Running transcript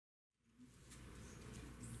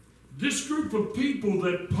this group of people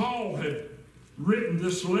that Paul had written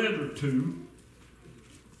this letter to,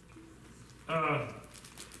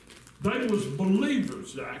 they was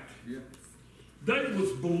believers, Zach. Yeah. They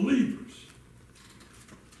was believers.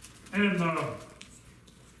 And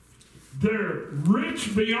they're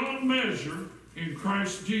rich beyond measure in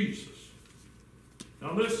Christ Jesus.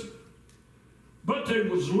 Now listen. But they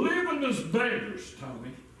was living as beggars,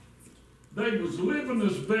 Tony. They was living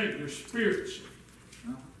as beggars spiritually.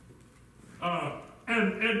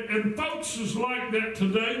 And folks is like that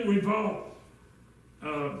today. We've all...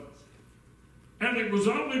 and it was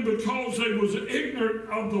only because they was ignorant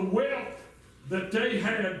of the wealth that they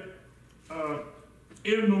had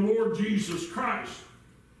in the Lord Jesus Christ.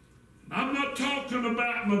 I'm not talking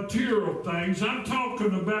about material things. I'm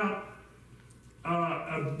talking about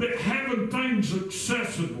having things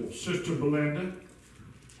accessible, Sister Belinda.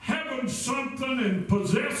 Having something and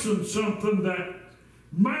possessing something that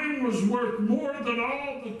man was worth more than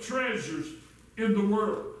all the treasures in the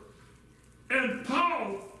world. And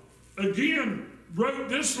Paul, again, wrote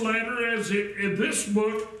this letter in this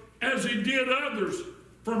book as he did others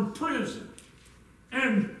from prison.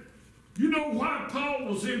 And you know why Paul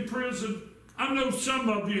was in prison? I know some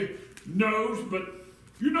of you knows, but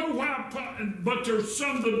you know why, but there's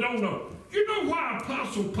some that don't know. You know why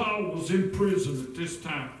Apostle Paul was in prison at this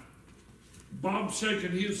time? Bob's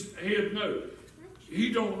shaking his head no.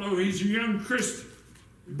 He don't know. He's a young Christian.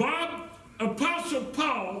 Bob, Apostle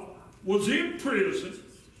Paul was in prison,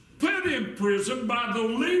 put in prison by the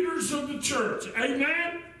leaders of the church.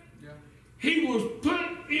 Amen? Yeah. He was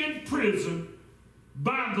put in prison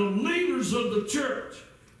by the leaders of the church.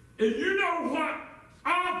 And you know what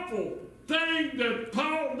awful thing that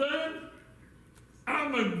Paul done?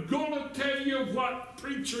 I'm going to tell you what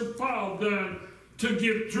preacher Paul done to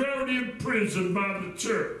get thrown in prison by the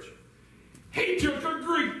church. He took a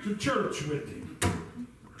Greek to church with him.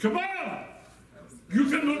 Come on. You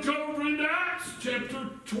can look over in Acts chapter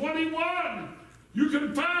 21. You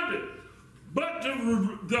can find it. But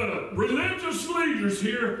the religious leaders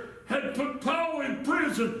here had put Paul in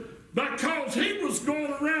prison because he was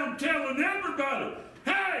going around telling everybody,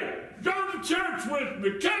 hey, go to church with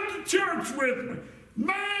me. Come to church with me.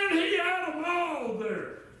 Man, he had them all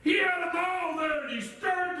there. He had them all there, and he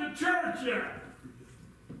stirred the church out.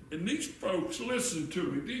 And these folks, listen to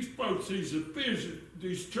me, these folks, these Ephesians,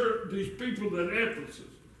 these people at Ephesus,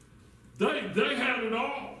 they had it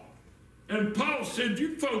all. And Paul said,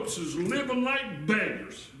 you folks is living like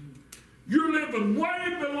beggars. You're living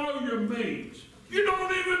way below your means. You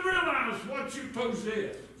don't even realize what you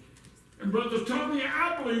possess. And Brother Tony,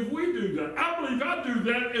 I believe we do that. I believe I do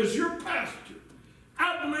that as your pastor.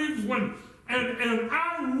 I believe when, and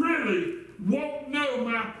I really won't know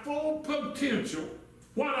my full potential,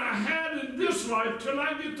 what I had in this life till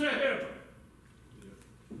I get to heaven.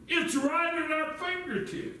 It's right at our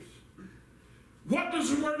fingertips. What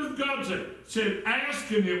does the Word of God say? It said, ask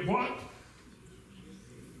and it what?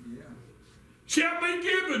 Yeah. Shall be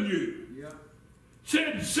given you. Yeah.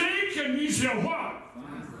 Said, seek and you shall what?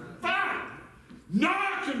 Find.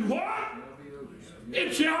 Knock and what?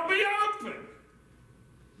 It shall be open.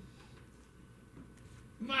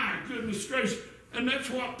 My goodness gracious. And that's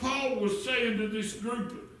what Paul was saying to this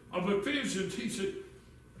group of Ephesians. He said,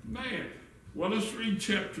 man, well, let's read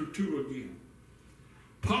chapter 2 again.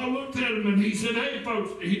 Paul looked at him and he said, hey,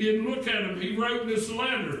 folks, he didn't look at him. He wrote this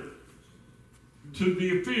letter to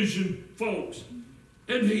the Ephesian folks.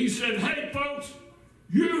 And he said, hey, folks,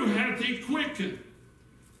 you hath he quickened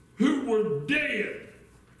who were dead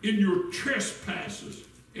in your trespasses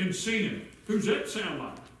and sin. Who's that sound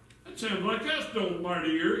like? That sounds like us, don't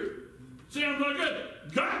Marty Erie. Sounds like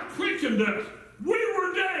that. God quickened us. We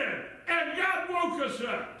were dead, and God woke us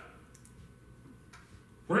up.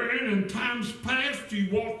 Wherein in times past ye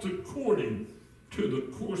walked according to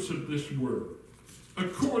the course of this world,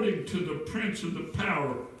 according to the prince of the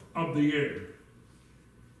power of the air.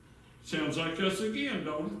 Sounds like us again,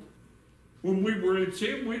 don't it? When we were in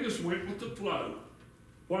sin, we just went with the flow.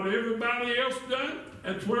 What everybody else done,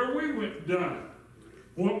 that's where we went done.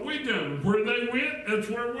 What we done, where they went, that's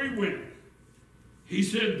where we went. He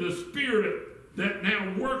said, the spirit that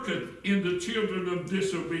now worketh in the children of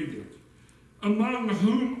disobedience, among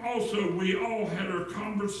whom also we all had our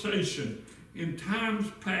conversation in times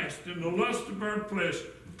past in the lust of our flesh,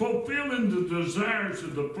 fulfilling the desires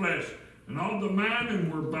of the flesh and all the mind,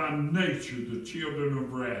 and were by nature the children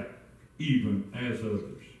of wrath, even as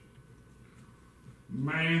others.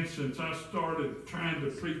 Man, since I started trying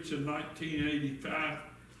to preach in 1985,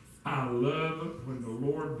 I love it when the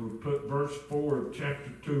Lord would put verse 4 of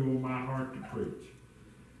chapter 2 on my heart to preach.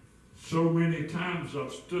 So many times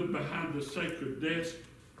I've stood behind the sacred desk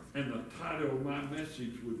and the title of my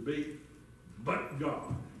message would be, But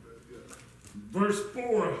God. Verse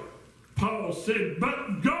 4, Paul said,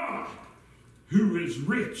 But God, who is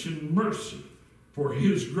rich in mercy, for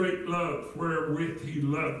his great love wherewith he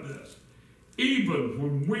loved us, even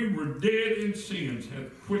when we were dead in sins,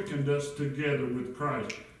 hath quickened us together with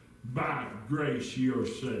Christ. By grace ye are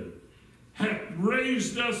saved. Hath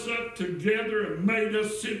raised us up together and made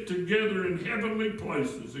us sit together in heavenly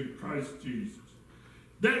places in Christ Jesus,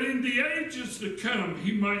 that in the ages to come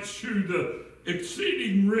he might shew the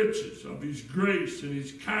exceeding riches of his grace and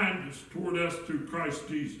his kindness toward us through Christ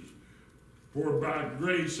Jesus. For by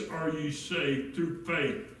grace are ye saved through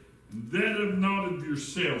faith, and that of not of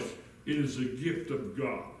yourselves, it is a gift of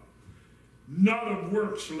God, not of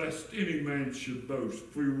works, lest any man should boast.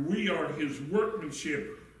 For we are his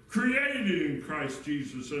workmanship, created in Christ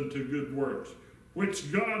Jesus unto good works,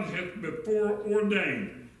 which God hath before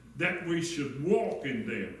ordained that we should walk in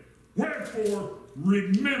them. Wherefore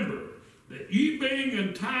remember that ye being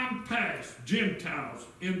in time past Gentiles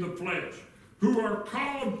in the flesh, who are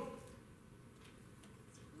called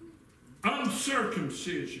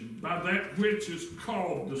uncircumcision by that which is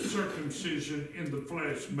called the circumcision in the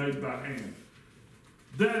flesh made by hand,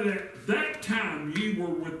 that at that time ye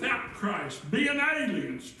were without Christ, being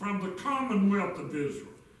aliens from the commonwealth of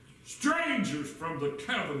Israel, strangers from the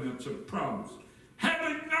covenants of promise,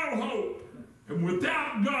 having no hope, and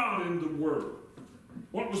without God in the world.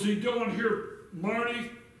 What was he doing here,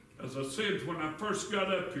 Marty? As I said when I first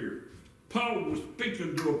got up here, Paul was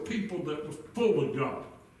speaking to a people that was full of God.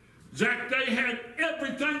 Zach, they had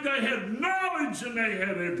everything. They had knowledge and they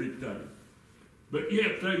had everything. But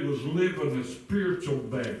yet they was living as spiritual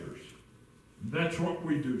beggars. That's what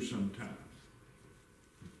we do sometimes.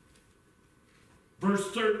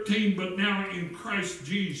 Verse 13, but now in Christ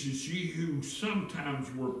Jesus, ye who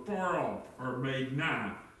sometimes were far off are made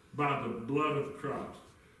nigh by the blood of Christ.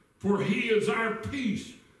 For he is our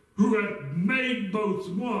peace, who hath made both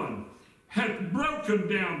one, hath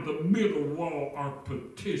broken down the middle wall, our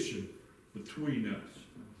petition between us.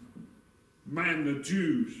 Man, the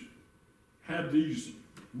Jews had these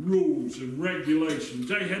rules and regulations.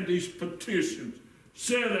 They had these petitions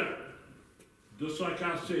set up. Just like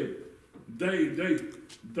I said,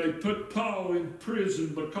 they put Paul in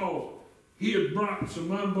prison because he had brought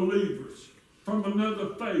some unbelievers from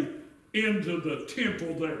another faith into the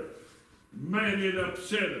temple there. Man, it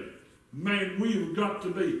upset him. Man, we've got to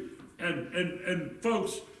be. And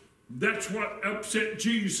folks, that's what upset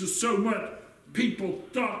Jesus so much. People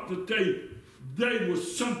thought that they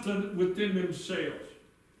was something within themselves.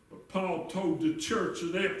 But Paul told the church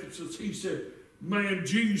at Ephesus, he said, man,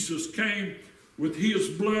 Jesus came with his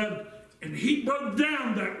blood and he broke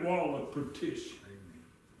down that wall of partition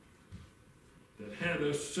that had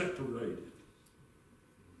us separated.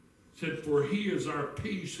 Said, for he is our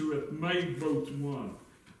peace, who hath made both one,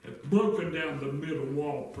 hath broken down the middle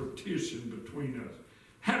wall partition between us,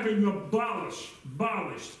 having abolished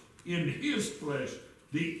in his flesh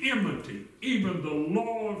the enmity, even the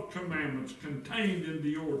law of commandments contained in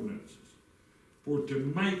the ordinances, for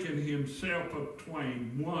to make in himself of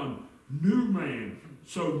twain one new man,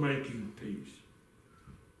 so making peace,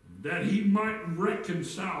 that he might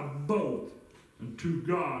reconcile both unto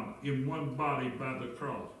God in one body by the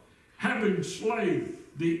cross, having slain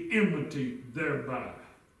the enmity thereby.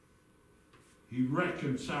 He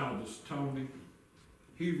reconciled us, Tony.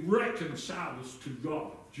 He reconciled us to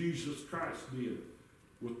God. Jesus Christ did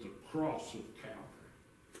with the cross of Calvary.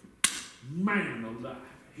 Man alive.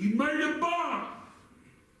 He made a bond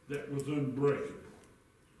that was unbreakable.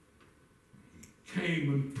 He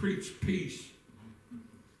came and preached peace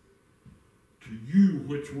to you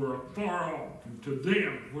which were afar off, and to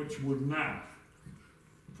them which were nigh.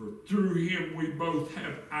 For through him we both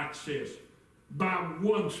have access by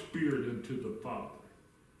one Spirit unto the Father.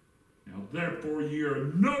 Now therefore ye are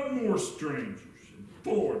no more strangers and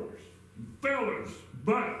foreigners and fellows,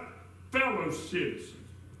 but fellow citizens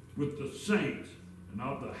with the saints and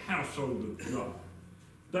of the household of God.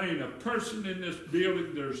 There ain't a person in this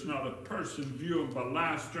building, there's not a person viewing by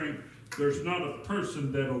live stream, there's not a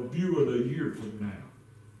person that'll view it a year from now.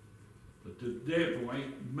 But the devil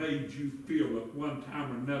ain't made you feel at one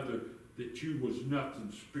time or another that you was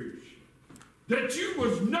nothing spiritual, that you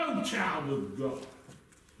was no child of God.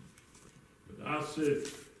 But I said,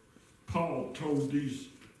 Paul told these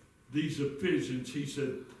Ephesians, he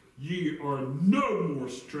said, ye are no more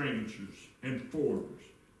strangers and foreigners,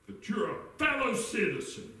 but you're a fellow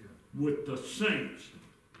citizen with the saints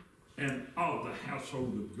and of the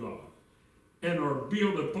household of God. and are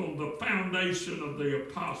built upon the foundation of the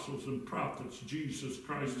apostles and prophets, Jesus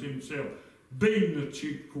Christ himself being the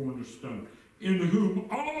chief cornerstone, in whom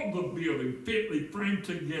all the building fitly framed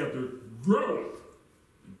together groweth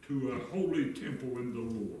into a holy temple in the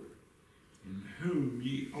Lord, in whom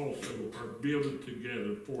ye also are builded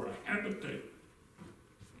together for a habitation.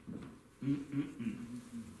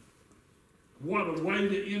 What a way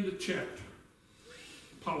to end the chapter.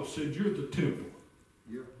 Paul said, you're the temple.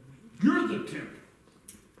 Yeah. You're the temple.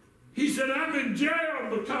 He said, I'm in jail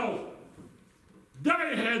because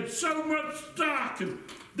they had so much stock and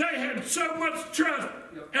they had so much trust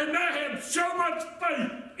and they had so much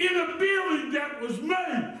faith in a building that was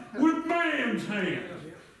made with man's hands.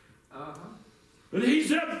 But he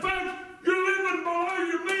said, folks, you're living below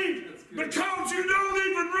your means because you don't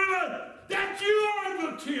even realize that you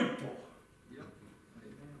are the temple.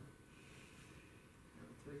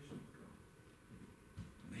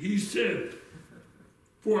 He said,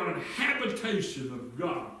 for an habitation of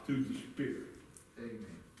God through the Spirit. Amen.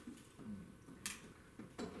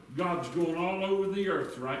 God's going all over the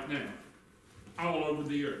earth right now. All over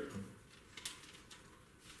the earth.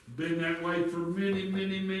 Been that way for many,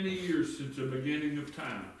 many, many years since the beginning of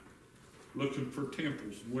time. Looking for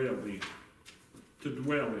temples to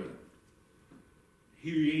dwell in.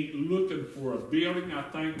 He ain't looking for a building. I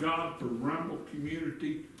thank God for Rumble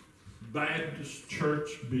Community Baptist Church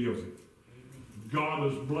building.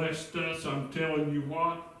 God has blessed us. I'm telling you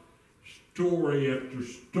what, story after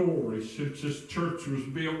story since this church was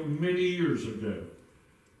built many years ago.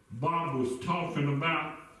 Bob was talking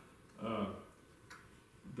about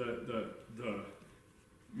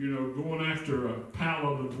going after a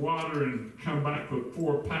pallet of water and come back with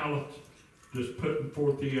 4 pallets, just putting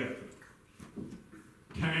forth the effort.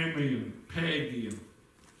 Tammy and Peggy and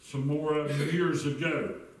some more of them years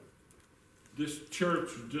ago. This church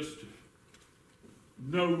was just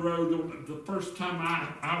no road on it. The first time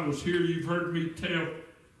I was here, you've heard me tell,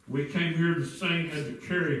 we came here to sing, had to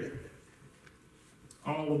carry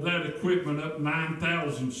all of that equipment up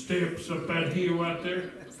 9,000 steps up that hill out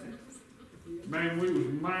there. Man, we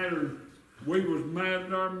was mad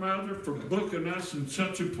at our mother for booking us in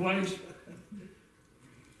such a place.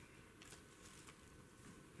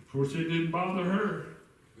 Of course, it didn't bother her.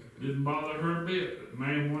 Didn't bother her a bit.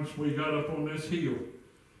 Man, once we got up on this hill,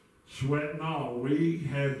 sweat and all, we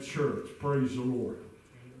had church. Praise the Lord.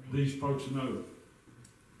 Amen. These folks know.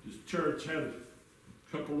 This church had a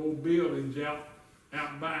couple old buildings out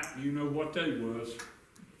back. You know what they was.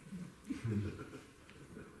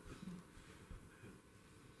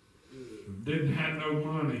 Didn't have no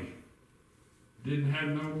money. Didn't have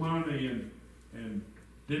no money and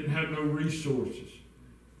didn't have no resources.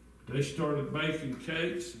 They started baking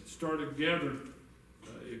cakes and started gathering.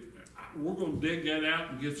 We're going to dig that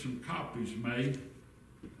out and get some copies made.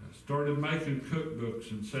 Started making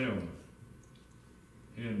cookbooks and selling them.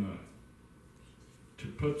 And to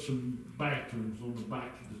put some bathrooms on the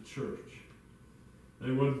back of the church.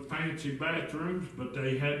 They wasn't fancy bathrooms, but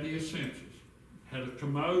they had the essentials. Had a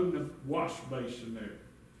commode and a wash basin there.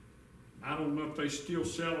 I don't know if they still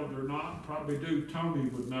sell it or not. Probably do. Tony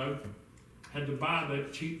would know. Had to buy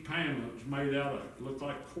that cheap panel. It was made out of, looked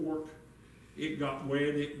like cork. It got wet,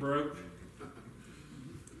 it broke.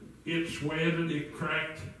 It sweated, it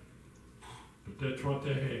cracked. But that's what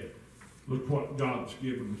they had. Look what God's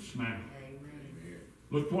given us now. Amen.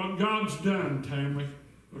 Look what God's done, Tammy.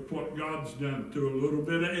 Look what God's done through a little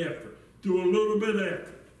bit of effort. Through a little bit of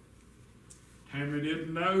effort. Tammy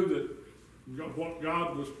didn't know that what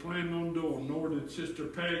God was planning on doing, nor did Sister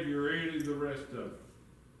Peggy or any of the rest of them.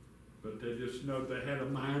 But they just know they had a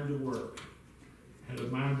mind to work. Had a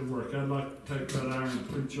mind to work. I'd like to take that iron and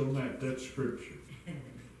preach on that. That's Scripture.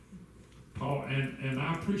 Paul, and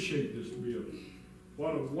I appreciate this building.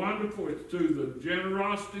 What a wonderful, it's through the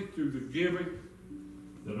generosity, through the giving,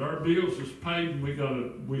 that our bills is paid, and we got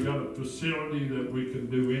a facility that we can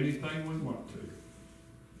do anything we want to.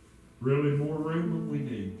 Really more room than we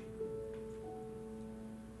need.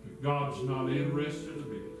 But God's not interested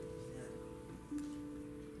in it.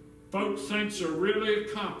 Folks think they're really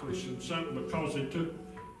accomplishing something because they took,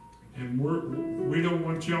 and we don't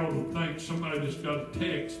want y'all to think somebody just got a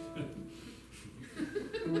text.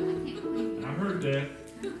 I heard that.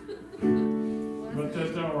 But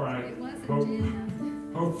that's all right.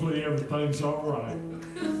 Hopefully everything's all right.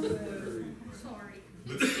 Sorry.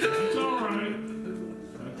 That's all right.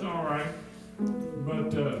 That's all right.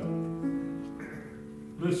 But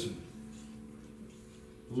listen.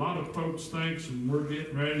 A lot of folks think, and we're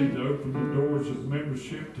getting ready to open the doors of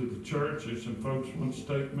membership to the church. There's some folks want to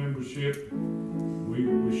take membership. We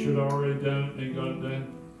should have already done it. They got it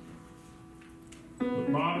done.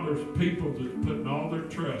 But Bob, there's people that's putting all their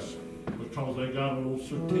trust because they got a little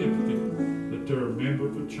certificate that they're a member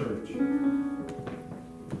of a church.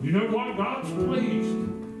 You know what? God's pleased.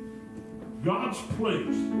 God's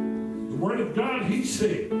pleased. The Word of God, He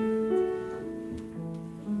said,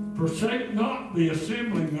 forsake not the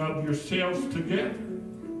assembling of yourselves together.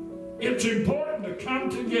 It's important to come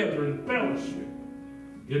together in fellowship,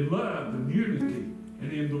 in love and unity,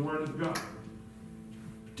 and in the Word of God.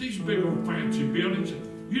 But these big old fancy buildings,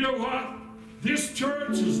 you know what? This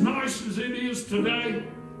church, as nice as it is today,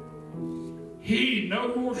 he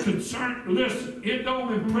no more concerned. Listen, it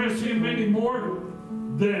don't impress him anymore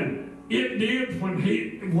than it did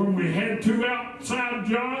when we had 2 outside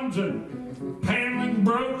Johns and paneling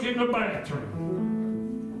broke in the bathroom.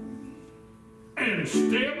 And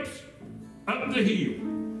steps up the hill.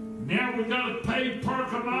 Now we got a paved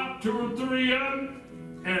parking lot, 2 or 3 of them,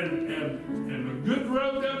 and a good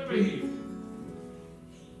road up a hill.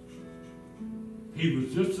 He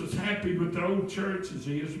was just as happy with the old church as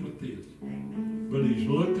he is with this. But he's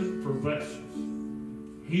looking for vessels.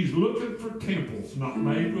 He's looking for temples not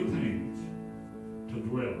made with hands to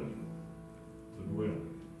dwell in. To dwell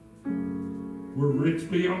in. We're rich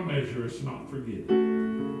beyond measure, let's not forget.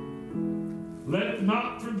 Let's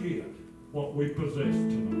not forget what we possess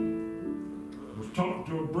tonight. I was talking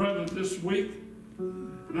to a brother this week,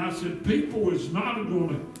 and I said, people is not going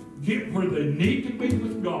to get where they need to be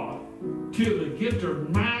with God till they get their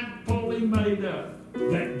mind fully made up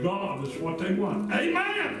that God is what they want.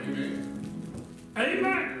 Amen.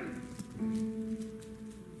 Amen.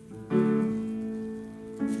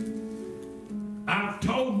 I've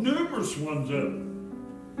told numerous ones of them.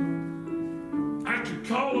 I could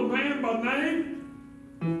call a man by name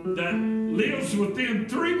that lives within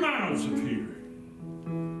 3 miles of here.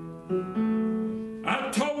 I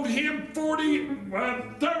told him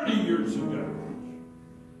 30 years ago.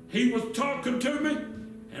 He was talking to me,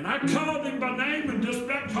 and I called him by name, and just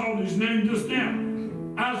about called his name just now.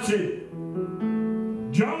 I said,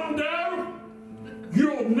 John Doe,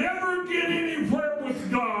 you'll never get anywhere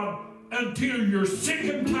with God until you're sick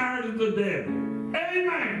and tired of the devil.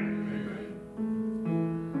 Amen.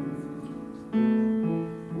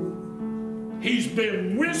 He's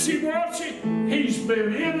been wishy-washy. He's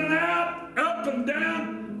been in and out, up and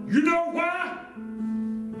down. You know why?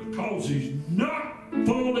 Because he's not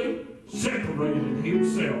fully separated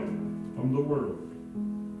himself from the world.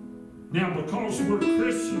 Now, because we're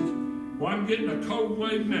Christians, well, I'm getting a cold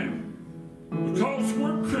wave now. Because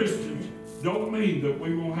we're Christians don't mean that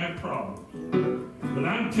we won't have problems. But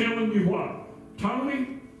I'm telling you what,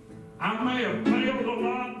 Tony, I may have failed a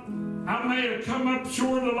lot. I may have come up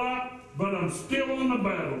short a lot, but I'm still on the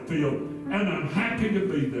battlefield, and I'm happy to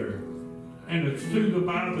be there. And it's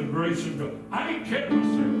by the grace of God. I ain't kept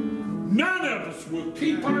myself. None of us will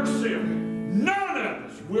keep ourselves. None of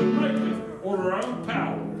us will make it on our own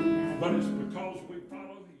power. But it's because